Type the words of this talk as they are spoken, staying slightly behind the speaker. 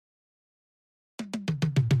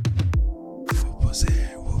Wolf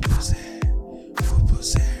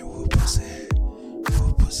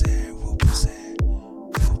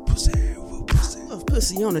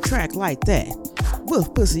pussy on the track like that.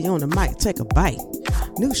 Wolf pussy on the mic, take a bite.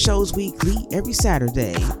 New shows weekly every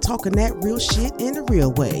Saturday. Talking that real shit in a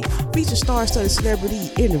real way. Feature star-studded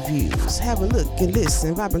celebrity interviews. Have a look and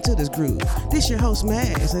listen, vibing to this groove. This your host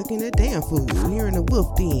Max, looking that damn fool. Here in the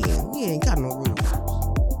Wolf Den, we ain't got no rules.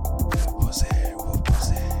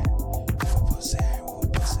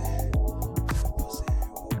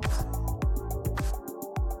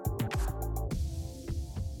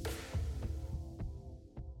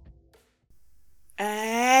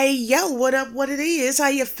 Hey, yo, what up, what it is? How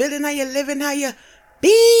you feeling? How you living? How you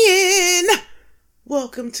been?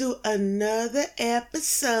 Welcome to another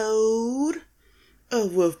episode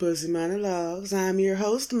of Wolf Pussy Monologues. I'm your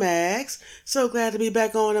host, Max. So glad to be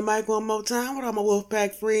back on the mic one more time with all my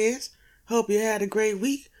Wolfpack friends. Hope you had a great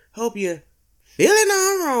week. Hope you're feeling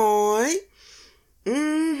alright.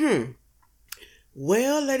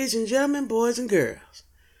 Well, ladies and gentlemen, boys and girls,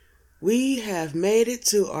 we have made it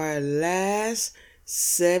to our last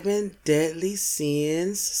 7 Deadly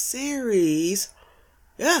Sins series.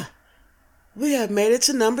 Yeah, we have made it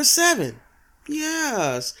to number 7.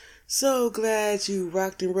 Yes, so glad you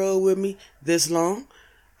rocked and rolled with me this long.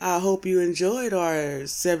 I hope you enjoyed our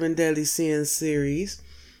 7 Deadly Sins series.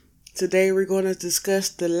 Today we're going to discuss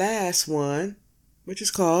the last one, which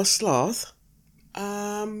is called Sloth.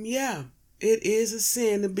 Yeah, it is a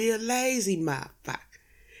sin to be a lazy motherfucker.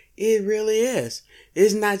 It really is.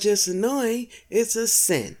 It's not just annoying, it's a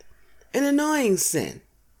sin. An annoying sin.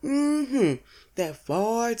 That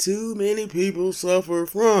far too many people suffer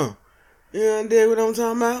from. You understand what I'm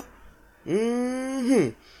talking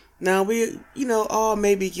about? Now we, all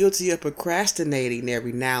may be guilty of procrastinating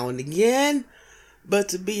every now and again, but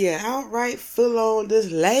to be an outright full-on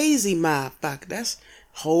this lazy motherfucker, that's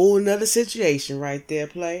a whole nother situation right there,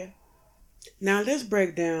 player. Now let's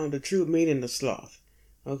break down the true meaning of sloth.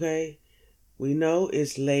 Okay, we know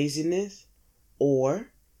it's laziness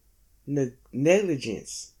or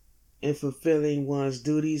negligence in fulfilling one's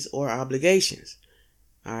duties or obligations.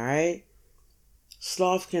 Alright,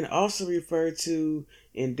 sloth can also refer to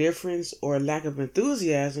indifference or lack of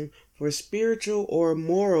enthusiasm for spiritual or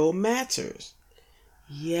moral matters.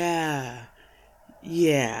 Yeah,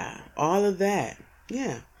 all of that.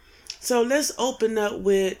 Yeah. So let's open up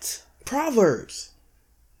with Proverbs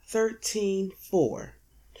 13:4.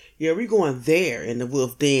 Yeah, we're going there in the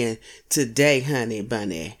Wolf Den today, honey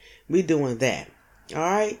bunny. We doing that.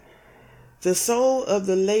 Alright? The soul of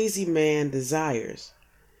the lazy man desires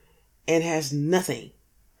and has nothing,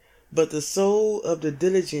 but the soul of the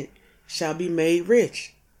diligent shall be made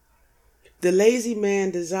rich. The lazy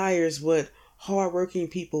man desires what hardworking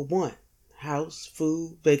people want: house,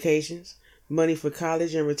 food, vacations, money for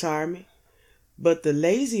college and retirement. But the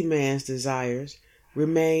lazy man's desires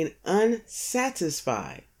remain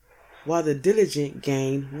unsatisfied, while the diligent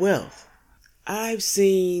gain wealth. I've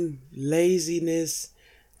seen laziness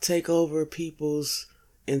take over people's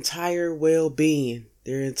entire well-being,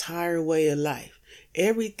 their entire way of life.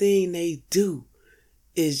 Everything they do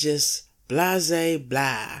is just blase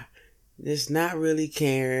blah. It's not really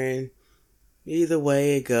caring. Either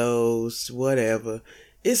way it goes, whatever.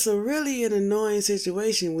 It's really an annoying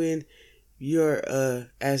situation when you're,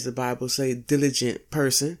 as the Bible say, diligent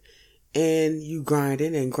person, and you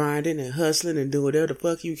grinding and hustling and doing whatever the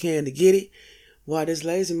fuck you can to get it, while this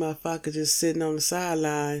lazy motherfucker just sitting on the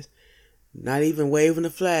sidelines, not even waving the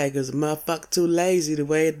flag because the motherfucker too lazy to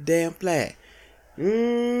wave the damn flag.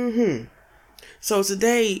 So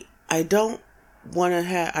today, I don't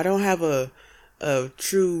have a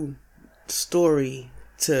true story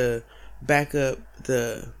to back up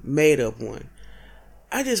the made up one.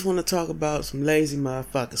 I just want to talk about some lazy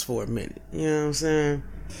motherfuckers for a minute. You know what I'm saying?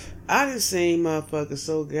 I just seen motherfuckers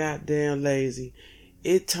so goddamn lazy,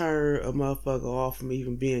 it turned a motherfucker off from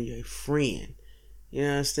even being your friend. You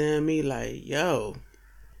understand me? Like, yo,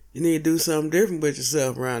 you need to do something different with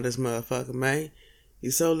yourself around this motherfucker, man.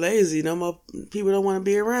 You're so lazy, no more people don't want to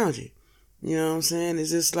be around you. You know what I'm saying?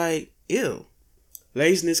 It's just like, ew.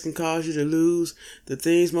 Laziness can cause you to lose the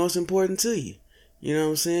things most important to you. You know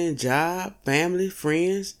what I'm saying? Job, family,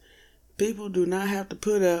 friends. People do not have to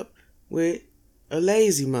put up with a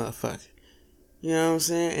lazy motherfucker. You know what I'm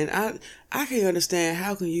saying? And I can't understand,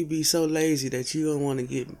 how can you be so lazy that you don't want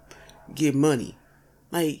to get money?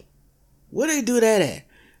 Like, where they do that at?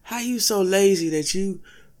 How you so lazy that you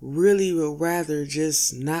really would rather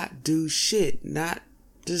just not do shit? Not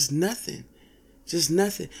just nothing. Just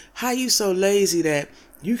nothing. How you so lazy that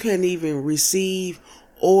you can't even receive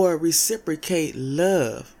or reciprocate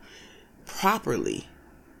love, properly.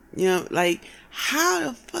 You know, like, how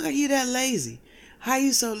the fuck are you that lazy? How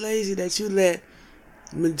you so lazy that you let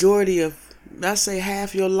majority of, I say,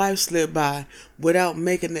 half your life slip by without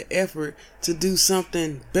making the effort to do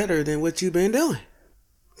something better than what you've been doing?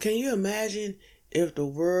 Can you imagine if the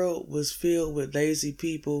world was filled with lazy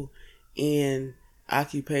people in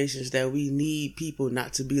occupations that we need people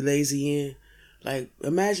not to be lazy in? Like,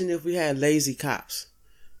 imagine if we had lazy cops.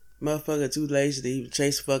 Motherfucker too lazy to even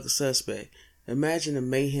chase a fucking suspect. Imagine the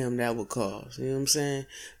mayhem that would cause. You know what I'm saying?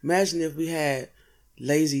 Imagine if we had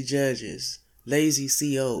lazy judges, lazy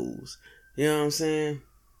COs. You know what I'm saying?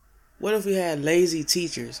 What if we had lazy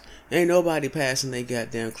teachers? Ain't nobody passing their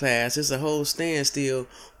goddamn class. It's a whole standstill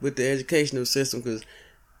with the educational system because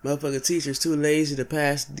motherfucking teachers too lazy to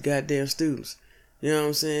pass the goddamn students. You know what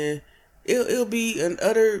I'm saying? It'll be an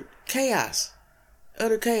utter chaos.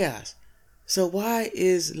 Utter chaos. So why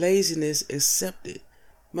is laziness accepted?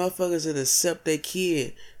 Motherfuckers that accept their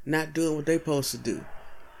kid not doing what they supposed to do.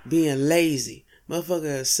 Being lazy.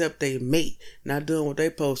 Motherfuckers accept their mate not doing what they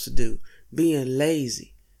supposed to do. Being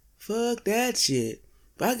lazy. Fuck that shit.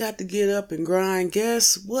 If I got to get up and grind,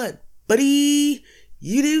 guess what, buddy?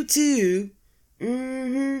 You do too.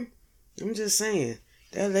 I'm just saying.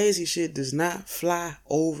 That lazy shit does not fly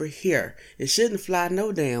over here. It shouldn't fly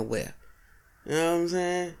no damn well. You know what I'm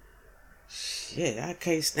saying? Shit, I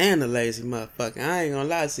can't stand a lazy motherfucker. I ain't gonna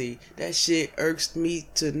lie to you. That shit irks me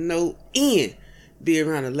to no end. Be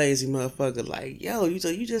around a lazy motherfucker like, yo, you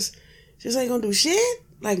just ain't gonna do shit?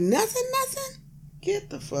 Like nothing?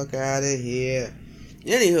 Get the fuck out of here.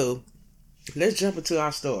 Anywho, let's jump into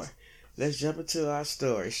our story.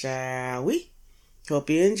 Shall we? Hope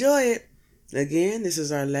you enjoy it. Again, this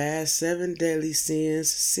is our last 7 Deadly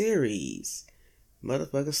Sins series.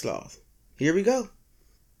 Motherfucker Sloth. Here we go.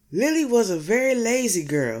 Lily was a very lazy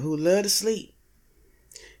girl who loved to sleep.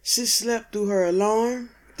 She slept through her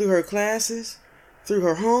alarm, through her classes, through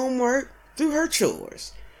her homework, through her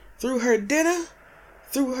chores, through her dinner,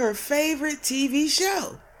 through her favorite TV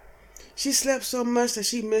show. She slept so much that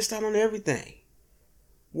she missed out on everything.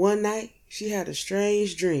 One night, she had a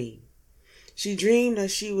strange dream. She dreamed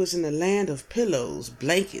that she was in a land of pillows,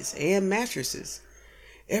 blankets, and mattresses.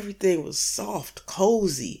 Everything was soft,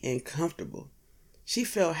 cozy, and comfortable. She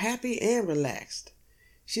felt happy and relaxed.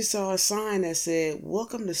 She saw a sign that said,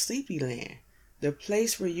 "Welcome to Sleepyland, the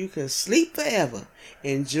place where you can sleep forever.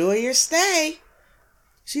 Enjoy your stay."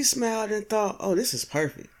 She smiled and thought, oh, this is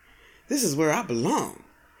perfect. This is where I belong.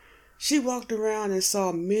 She walked around and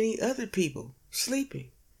saw many other people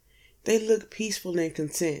sleeping. They looked peaceful and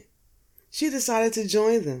content. She decided to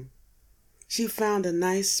join them. She found a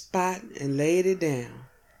nice spot and laid it down.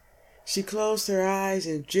 She closed her eyes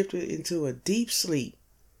and drifted into a deep sleep.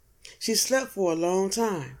 She slept for a long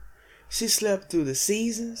time. She slept through the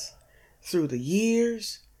seasons, through the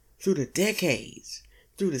years, through the decades,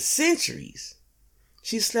 through the centuries.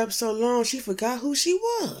 She slept so long she forgot who she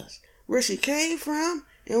was, where she came from,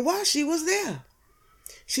 and why she was there.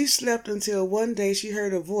 She slept until one day she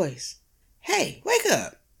heard a voice. "Hey, wake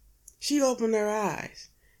up!" She opened her eyes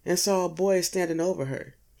and saw a boy standing over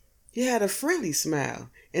her. He had a friendly smile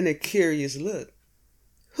and a curious look.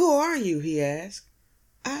 "Who are you?" he asked.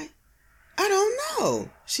 I don't know,"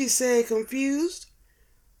 she said, confused.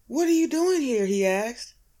 "What are you doing here?" he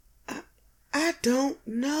asked. I don't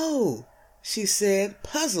know," she said,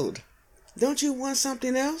 puzzled. "Don't you want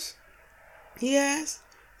something else?" he asked.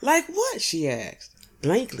 "Like what?" she asked,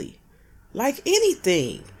 blankly. "Like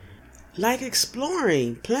anything. Like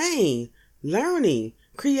exploring, playing, learning,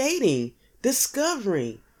 creating,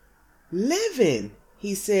 discovering, living,"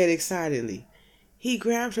 he said excitedly. He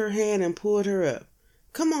grabbed her hand and pulled her up.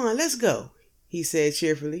 "Come on, let's go," he said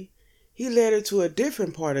cheerfully. He led her to a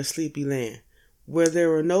different part of Sleepyland, where there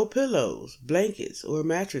were no pillows, blankets, or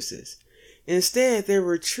mattresses. Instead, there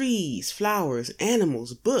were trees, flowers,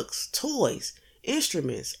 animals, books, toys,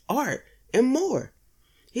 instruments, art, and more.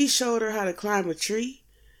 He showed her how to climb a tree,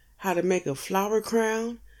 how to make a flower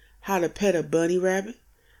crown, how to pet a bunny rabbit,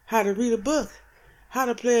 how to read a book, how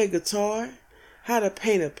to play a guitar, how to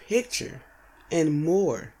paint a picture, and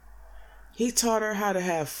more. He taught her how to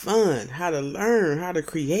have fun, how to learn, how to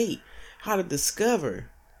create, how to discover,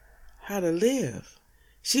 how to live.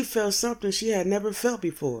 She felt something she had never felt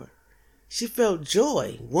before. She felt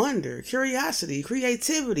joy, wonder, curiosity,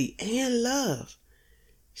 creativity, and love.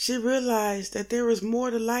 She realized that there was more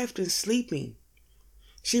to life than sleeping.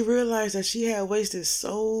 She realized that she had wasted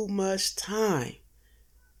so much time.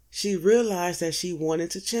 She realized that she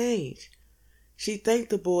wanted to change. She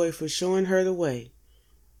thanked the boy for showing her the way.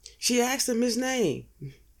 She asked him his name.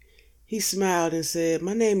 He smiled and said,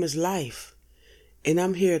 "My name is Life. And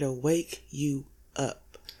I'm here to wake you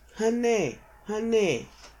up. Honey,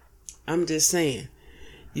 I'm just saying,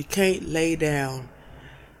 you can't lay down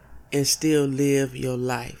and still live your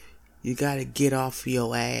life. You gotta get off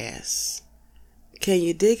your ass. Can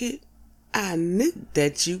you dig it? I knew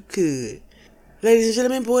that you could. Ladies and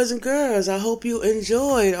gentlemen, boys and girls, I hope you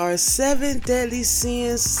enjoyed our 7 Deadly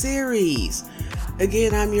Sins series.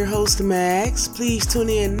 Again, I'm your host, Max. Please tune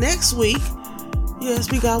in next week.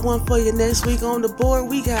 Yes, we got one for you next week on the board.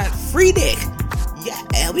 We got free dick.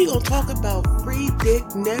 Yeah, we gonna talk about free dick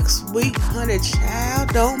next week, honey child.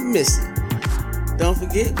 Don't miss it. Don't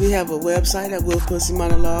forget, we have a website at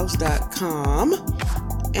willpussymonologues.com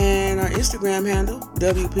and our Instagram handle,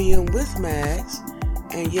 WPM with Max.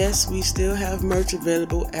 And yes, we still have merch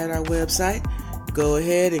available at our website. Go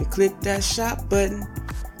ahead and click that shop button.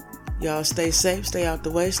 Y'all stay safe, stay out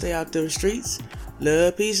the way, stay out them streets.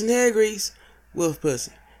 Love, peace, and hair grease. Wolf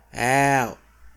Pussy out.